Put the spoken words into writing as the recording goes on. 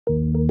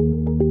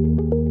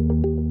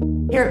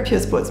Here at Pure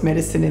Sports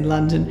Medicine in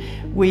London,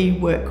 we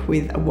work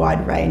with a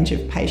wide range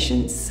of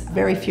patients.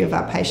 Very few of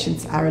our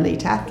patients are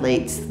elite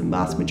athletes. The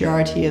vast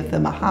majority of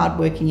them are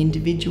hard-working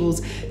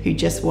individuals who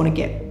just want to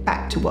get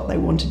back to what they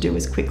want to do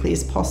as quickly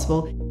as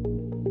possible.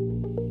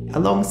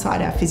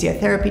 Alongside our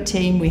physiotherapy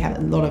team, we have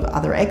a lot of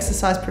other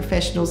exercise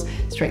professionals,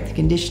 strength and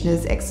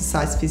conditioners,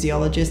 exercise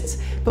physiologists,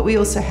 but we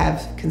also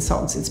have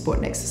consultants in sport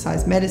and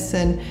exercise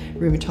medicine,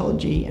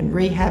 rheumatology and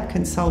rehab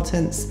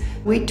consultants.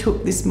 We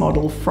took this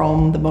model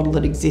from the model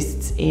that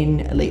exists in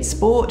elite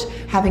sport.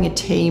 Having a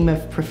team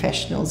of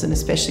professionals, and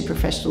especially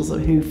professionals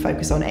who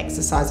focus on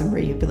exercise and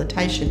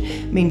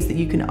rehabilitation, means that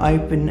you can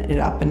open it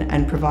up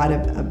and provide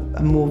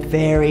a more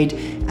varied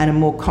and a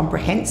more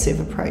comprehensive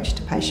approach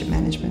to patient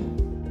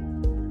management.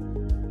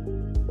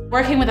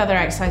 Working with other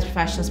exercise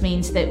professionals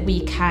means that we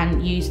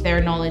can use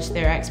their knowledge,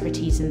 their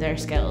expertise and their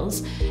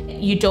skills.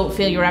 You don't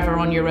feel you're ever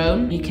on your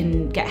own. You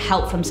can get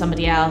help from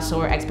somebody else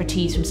or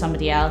expertise from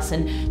somebody else,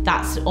 and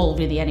that's all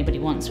really anybody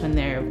wants when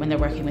they're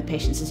working with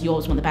patients, is you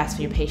always want the best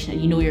for your patient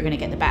and you know you're going to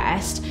get the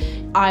best.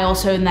 I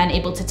also am then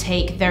able to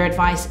take their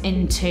advice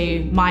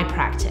into my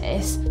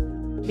practice.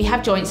 We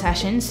have joint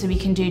sessions, so we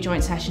can do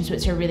joint sessions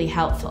which are really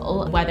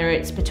helpful, whether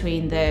it's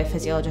between the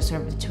physiologist or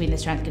between the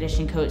strength and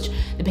conditioning coach.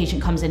 The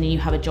patient comes in and you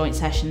have a joint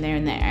session there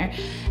and there.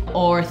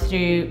 Or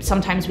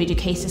sometimes we do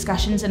case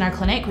discussions in our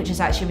clinic, which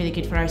is actually really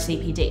good for our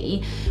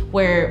CPD,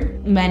 where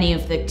many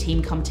of the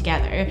team come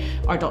together,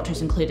 our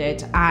doctors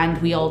included,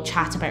 and we all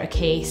chat about a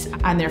case,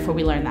 and therefore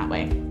we learn that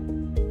way.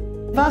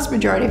 The vast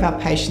majority of our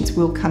patients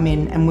will come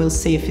in and will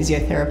see a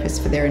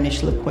physiotherapist for their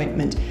initial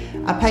appointment.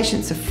 Our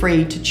patients are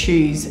free to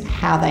choose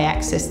how they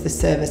access the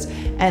service,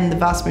 and the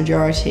vast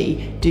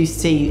majority do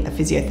see a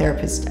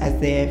physiotherapist as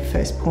their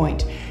first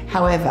point.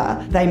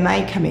 However, they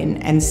may come in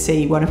and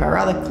see one of our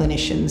other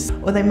clinicians,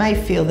 or they may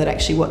feel that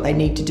actually what they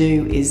need to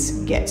do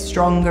is get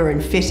stronger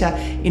and fitter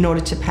in order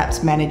to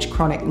perhaps manage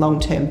chronic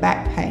long-term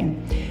back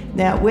pain.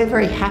 Now, we're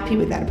very happy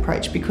with that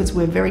approach because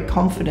we're very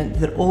confident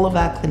that all of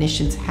our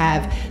clinicians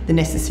have the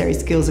necessary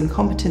skills and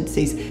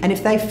competencies, and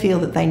if they feel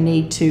that they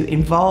need to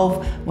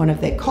involve one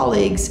of their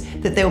colleagues,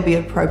 that there will be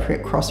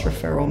appropriate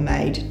cross-referral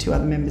made to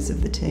other members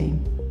of the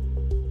team.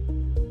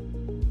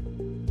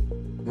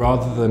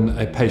 Rather than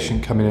a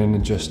patient coming in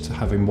and just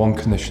having one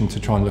clinician to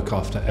try and look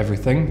after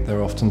everything,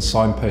 they're often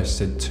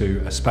signposted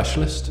to a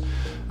specialist,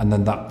 and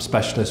then that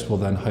specialist will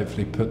then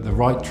hopefully put the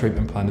right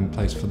treatment plan in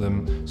place for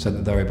them so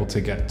that they're able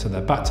to get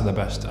back to their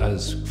best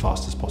as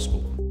fast as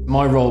possible.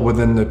 My role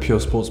within the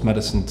Pure Sports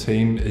Medicine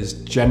team is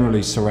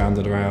generally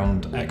surrounded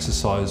around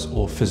exercise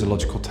or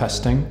physiological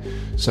testing.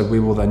 So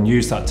we will then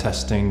use that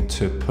testing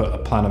to put a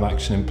plan of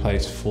action in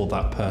place for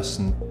that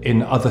person.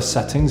 In other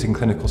settings, in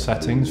clinical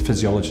settings,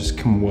 physiologists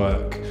can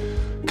work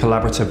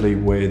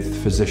collaboratively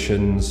with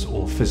physicians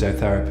or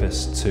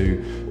physiotherapists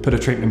to put a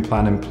treatment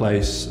plan in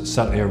place,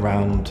 certainly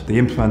around the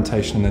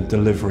implementation and the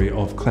delivery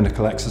of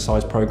clinical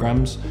exercise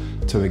programs,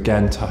 to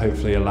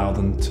hopefully allow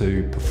them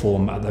to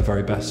perform at their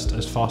very best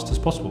as fast as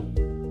possible.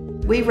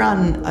 We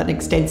run an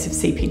extensive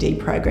CPD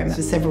program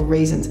for several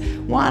reasons.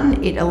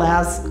 One, it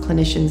allows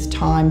clinicians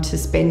time to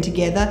spend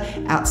together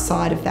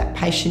outside of that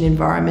patient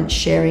environment,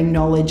 sharing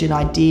knowledge and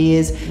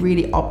ideas,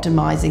 really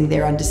optimising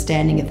their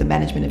understanding of the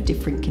management of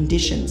different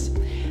conditions.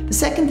 The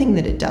second thing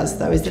that it does,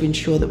 though, is to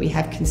ensure that we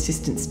have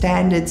consistent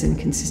standards and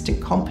consistent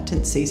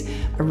competencies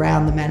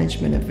around the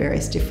management of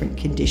various different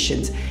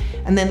conditions.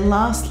 And then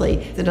lastly,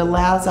 it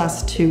allows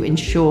us to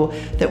ensure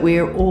that we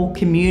are all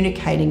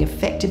communicating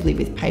effectively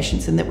with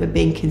patients and that we're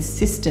being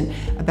consistent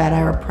about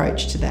our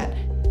approach to that.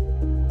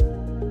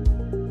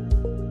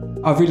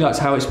 I've really liked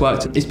how it's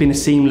worked. It's been a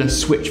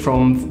seamless switch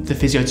from the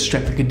physio to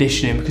strength and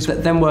conditioning, because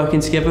them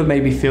working together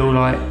made me feel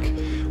like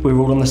we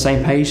were all on the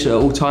same page at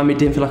all time. It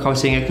didn't feel like I was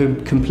seeing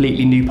a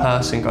completely new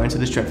person going to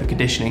the strength and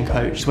conditioning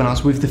coach. When I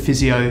was with the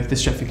physio, the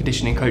strength and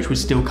conditioning coach would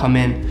still come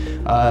in,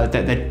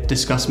 they'd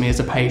discuss me as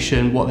a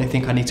patient, what they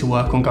think I need to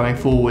work on going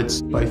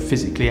forwards, both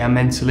physically and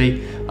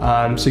mentally.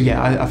 So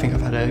yeah, I think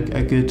I've had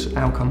a good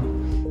outcome.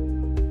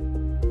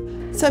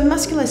 So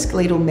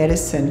musculoskeletal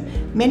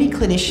medicine, many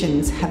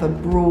clinicians have a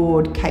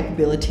broad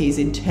capabilities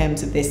in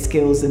terms of their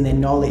skills and their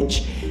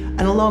knowledge.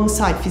 And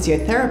alongside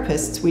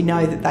physiotherapists, we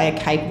know that they are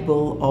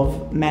capable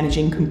of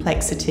managing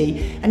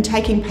complexity and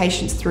taking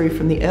patients through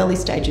from the early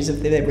stages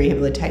of their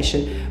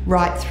rehabilitation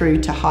right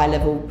through to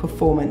high-level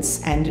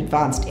performance and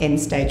advanced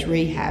end-stage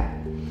rehab.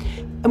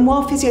 And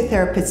while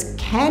physiotherapists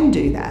can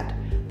do that,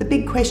 the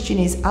big question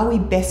is, are we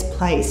best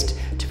placed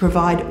to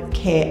provide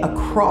care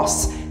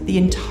across the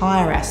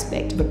entire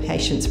aspect of a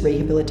patient's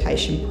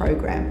rehabilitation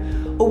program?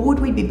 Or would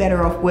we be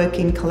better off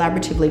working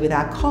collaboratively with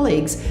our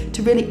colleagues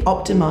to really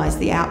optimise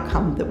the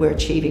outcome that we're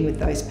achieving with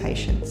those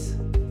patients?